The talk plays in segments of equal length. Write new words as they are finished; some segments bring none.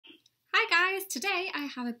guys, today I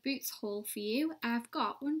have a Boots haul for you. I've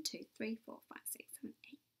got 1, 2, 3, 4, 5, 6, 7,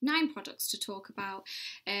 8, 9 products to talk about.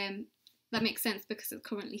 That makes sense because it's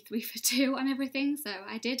currently 3 for 2 on everything, so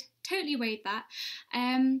I did totally raid that.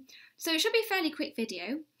 So it should be a fairly quick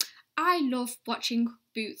video. I love watching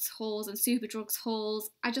Boots hauls and Superdrugs hauls.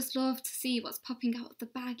 I just love to see what's popping out of the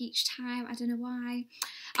bag each time. I don't know why.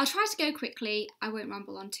 I'll try to go quickly. I won't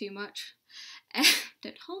ramble on too much.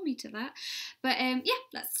 Don't hold me to that. But yeah,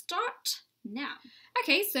 let's start now.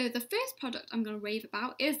 Okay, so the first product I'm going to rave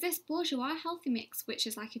about is this Bourjois Healthy Mix, which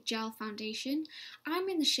is like a gel foundation. I'm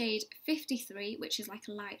in the shade 53, which is like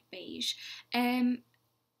a light beige.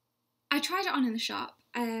 I tried it on in the shop.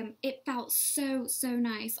 It felt so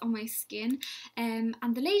nice on my skin, and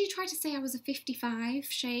the lady tried to say I was a 55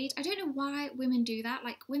 shade. I don't know why women do that.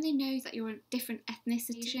 Like, when they know that you're a different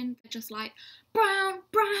ethnicity, they're just like brown,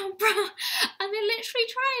 brown, brown, and they literally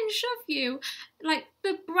try and shove you like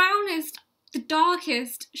the brownest, the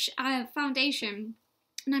darkest foundation,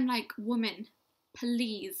 and I'm like, woman,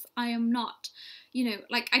 please, I am not, you know,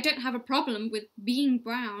 like, I don't have a problem with being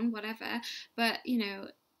brown, whatever, but, you know,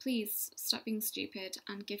 please stop being stupid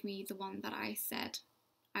and give me the one that I said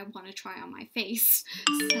I want to try on my face.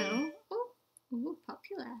 So, ooh,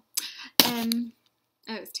 popular.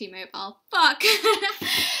 Oh, it's T-Mobile. Fuck.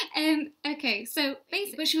 Okay, so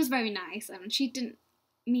basically, but she was very nice, and she didn't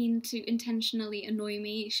mean to intentionally annoy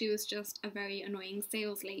me. She was just a very annoying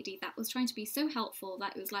sales lady that was trying to be so helpful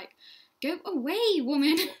that it was like, go away,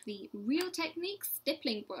 woman. The Real Technique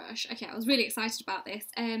Stippling brush. Okay, I was really excited about this.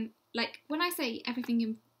 Like, when I say everything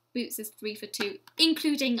in Boots is 3 for 2,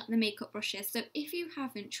 including the makeup brushes. So if you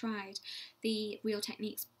haven't tried the Real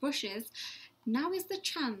Techniques brushes, now is the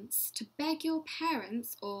chance to beg your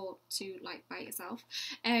parents, or to like buy yourself,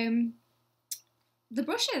 the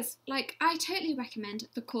brushes. Like, I totally recommend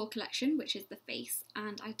the core collection, which is the face,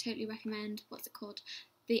 and I totally recommend, what's it called,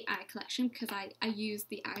 the eye collection, because I use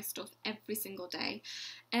the eye stuff every single day.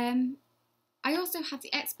 I also have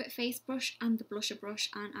the Expert Face brush and the blusher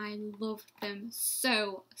brush, and I love them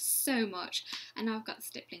so much. And now I've got the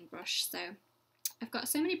stippling brush, so I've got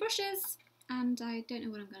so many brushes, and I don't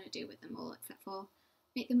know what I'm going to do with them all except for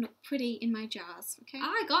make them look pretty in my jars, okay?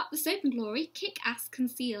 I got the Soap and Glory Kick-Ass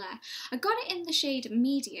Concealer. I got it in the shade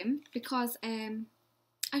medium because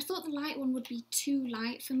I thought the light one would be too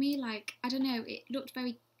light for me. Like, I don't know, it looked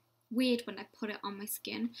very weird when I put it on my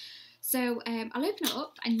skin. So I'll open it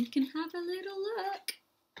up and you can have a little look.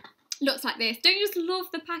 Looks like this. Don't you just love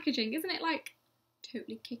the packaging? Isn't it like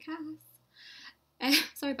totally kick-ass?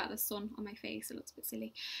 Sorry about the sun on my face, it looks a bit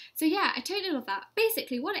silly. So yeah, I totally love that.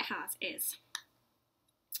 Basically what it has is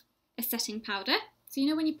a setting powder. So you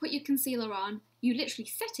know when you put your concealer on, you literally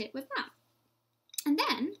set it with that. And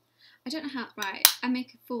then, I don't know how, right, I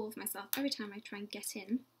make a fool of myself every time I try and get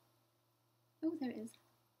in. Oh, there it is.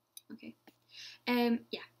 Okay.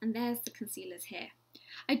 Yeah, and there's the concealers here.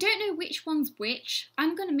 I don't know which one's which.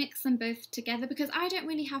 I'm going to mix them both together because I don't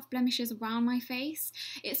really have blemishes around my face.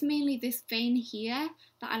 It's mainly this vein here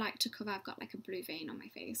that I like to cover. I've got like a blue vein on my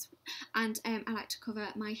face. And I like to cover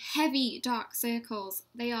my heavy dark circles.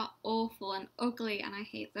 They are awful and ugly and I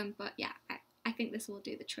hate them. But yeah, I think this will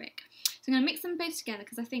do the trick. So I'm going to mix them both together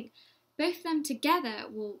because I think both of them together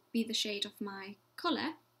will be the shade of my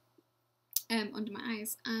colour under my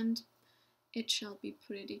eyes. And it shall be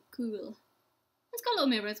pretty cool. It's got a little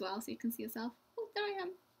mirror as well, so you can see yourself. Oh, there I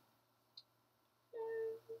am.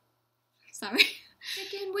 Sorry.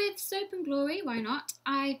 Begin with Soap and Glory, why not?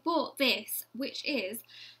 I bought this, which is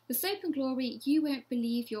the Soap and Glory You Won't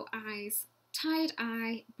Believe Your Eyes Tired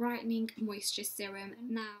Eye Brightening Moisture Serum.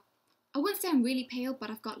 Now, I wouldn't say I'm really pale, but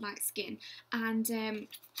I've got light skin. And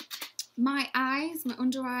my eyes, my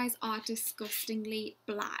under eyes are disgustingly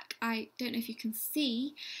black. I don't know if you can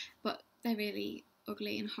see, but they're really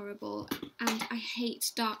ugly and horrible, and I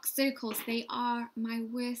hate dark circles. They are my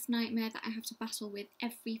worst nightmare that I have to battle with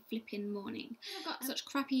every flipping morning. I've got such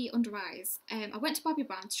crappy under eyes. I went to Bobbi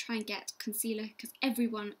Brown to try and get concealer because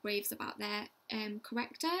everyone raves about their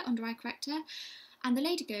corrector, under eye corrector, and the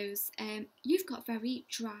lady goes, you've got very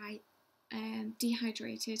dry,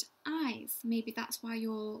 dehydrated eyes. Maybe that's why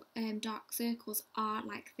your dark circles are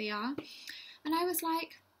like they are. And I was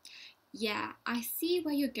like, yeah, I see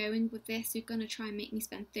where you're going with this. You're going to try and make me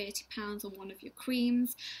spend £30 on one of your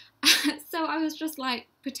creams. So I was just like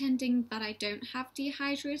pretending that I don't have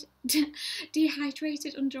dehydrated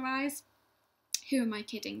under eyes. Who am I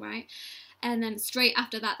kidding, right? And then straight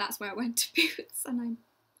after that, that's where I went to Boots and I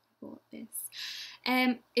bought this.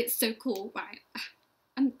 It's so cool, right?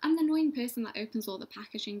 I'm the annoying person that opens all the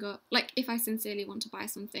packaging up, like if I sincerely want to buy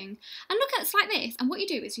something. And look, it's like this, and what you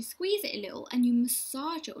do is you squeeze it a little and you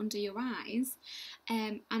massage it under your eyes,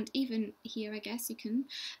 and even here I guess you can,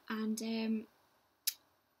 and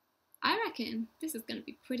I reckon this is going to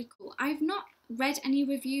be pretty cool. I've not read any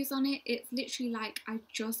reviews on it. It's literally like I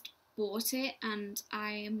just bought it and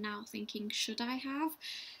I am now thinking, should I have?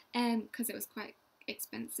 Because it was quite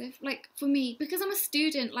expensive. Like for me, because I'm a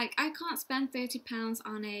student, like I can't spend £30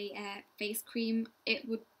 on a face cream. It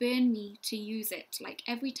would burn me to use it. Like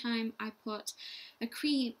every time I put a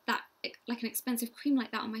cream that, like an expensive cream like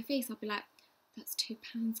that on my face, I'll be like, that's £2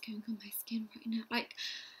 going on my skin right now. Like,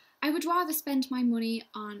 I would rather spend my money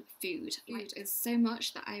on food. Food is so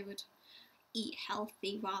much that I would eat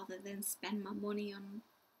healthy rather than spend my money on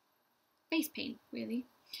face paint, really.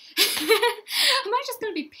 Am I just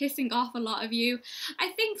going to be pissing off a lot of you? I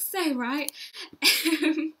think so, right?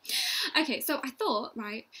 Okay, so I thought,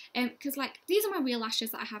 right, because like these are my real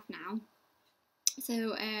lashes that I have now.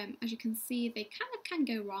 So as you can see, they kind of can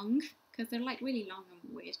go wrong, because they're like really long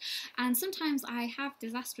and weird, and sometimes I have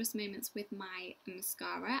disastrous moments with my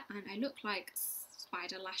mascara and I look like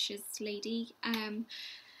spider lashes lady.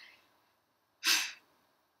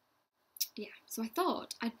 Yeah, so I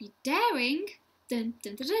thought I'd be daring, dun,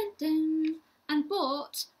 dun, dun, dun, dun, and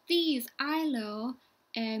bought these Eyelure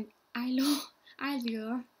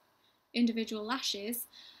individual lashes,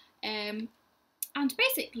 and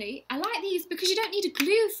basically I like these because you don't need a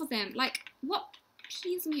glue for them. Like what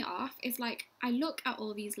pees me off is like I look at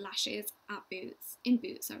all these lashes at Boots,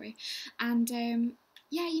 and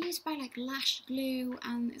yeah, you need to buy like lash glue,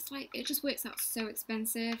 and it's like it just works out so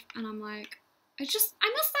expensive, and I'm like, I must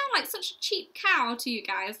sound like such a cheap cow to you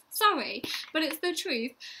guys, sorry, but it's the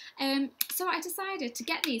truth. So I decided to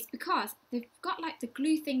get these because they've got like the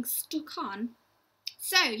glue thing stuck on.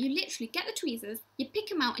 So you literally get the tweezers, you pick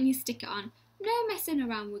them out and you stick it on. No messing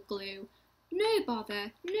around with glue, no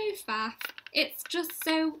bother, no faff. It's just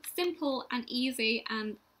so simple and easy,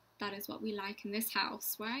 and that is what we like in this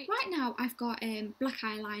house, right? Right now I've got black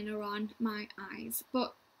eyeliner on my eyes,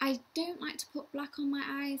 but I don't like to put black on my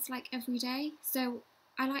eyes like every day, so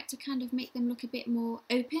I like to kind of make them look a bit more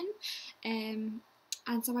open, and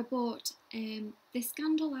so I bought this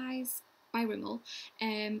Scandal Eyes by Rimmel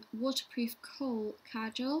waterproof kohl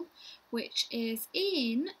kajal, which is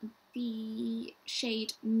in the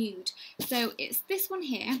shade Nude. So it's this one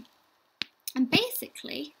here, and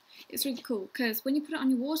basically it's really cool because when you put it on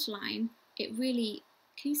your waterline, it really,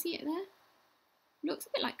 can you see it there? Looks a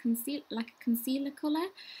bit like a concealer colour.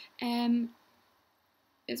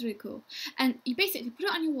 It's really cool, and you basically put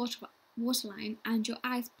it on your waterline and your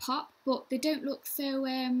eyes pop, but they don't look so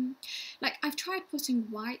like I've tried putting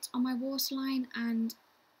white on my waterline and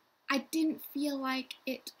I didn't feel like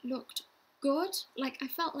it looked good. Like I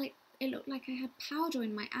felt like it looked like I had powder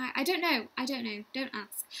in my eye. I don't know, don't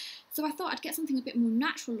ask. So I thought I'd get something a bit more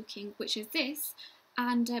natural looking, which is this,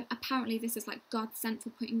 and apparently this is like God sent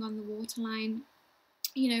for putting on the waterline.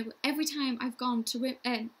 You know, every time I've gone to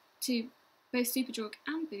both Superdrug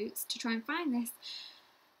and Boots to try and find this,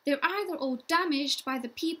 they're either all damaged by the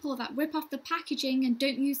people that rip off the packaging and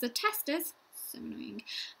don't use the testers, so annoying,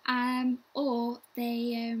 or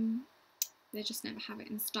they just never have it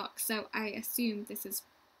in stock. So I assume this is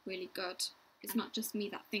really good. It's not just me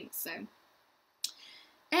that thinks so.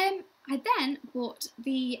 I then bought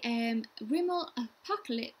the Rimmel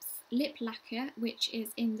Apocalips lip lacquer, which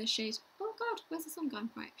is in the shade, oh god, where's the sun gone?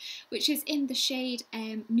 Right, which is in the shade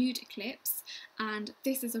Nude Eclipse, and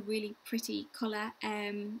this is a really pretty colour.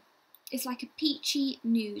 It's like a peachy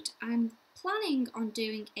nude. I'm planning on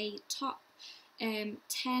doing a top 10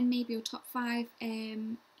 maybe, or top 5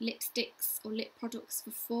 lipsticks or lip products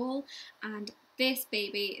for fall, and this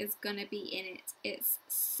baby is gonna be in it. It's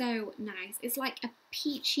so nice. It's like a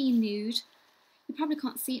peachy nude. You probably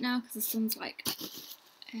can't see it now because the sun's like,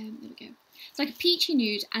 there we go. It's like a peachy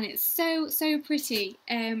nude, and it's so pretty.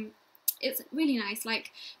 It's really nice,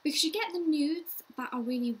 like, because you get the nudes that are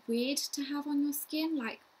really weird to have on your skin.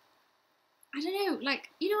 Like, I don't know, like,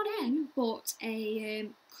 you know what? I bought a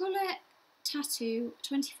colour tattoo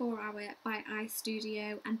 24 hour by Eye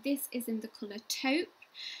Studio, and this is in the colour Taupe.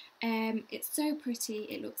 It's so pretty.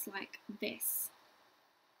 It looks like this.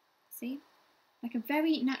 See? Like a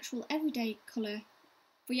very natural, everyday colour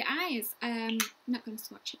for your eyes. I'm not going to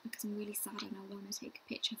swatch it because I'm really sad and I want to take a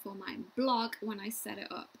picture for my blog when I set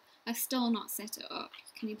it up. I've still not set it up.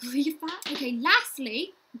 Can you believe that? Okay,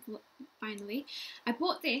 lastly, finally, I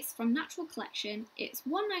bought this from Natural Collection. It's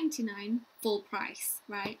 £1.99 full price,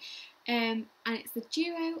 right? And it's the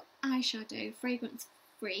Duo eyeshadow, fragrance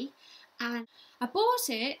free. And I bought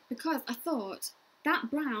it because I thought that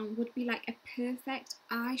brown would be like a perfect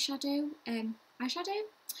eyeshadow,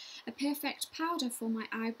 a perfect powder for my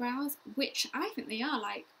eyebrows, which I think they are.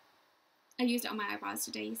 Like, I used it on my eyebrows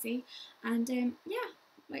today, you see, and yeah,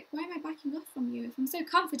 like, why am I backing off from you? If I'm so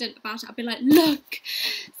confident about it, I'll be like, look.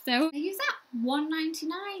 So I use that, £1.99,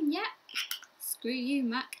 yeah. Screw you,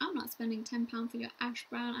 Mac. I'm not spending £10 for your ash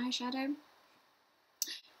brown eyeshadow.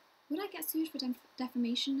 Would I get sued for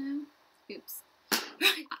defamation now? Oops.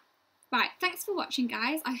 Right, thanks for watching,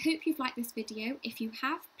 guys. I hope you've liked this video. If you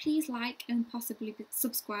have, please like and possibly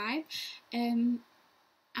subscribe. And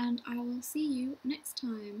I will see you next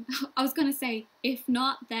time. I was going to say, if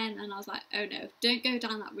not, then, and I was like, oh no, don't go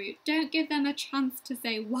down that route. Don't give them a chance to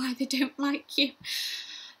say why they don't like you.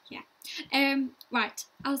 Yeah. Right,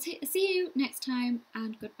 I'll see you next time,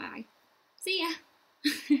 and goodbye. See ya.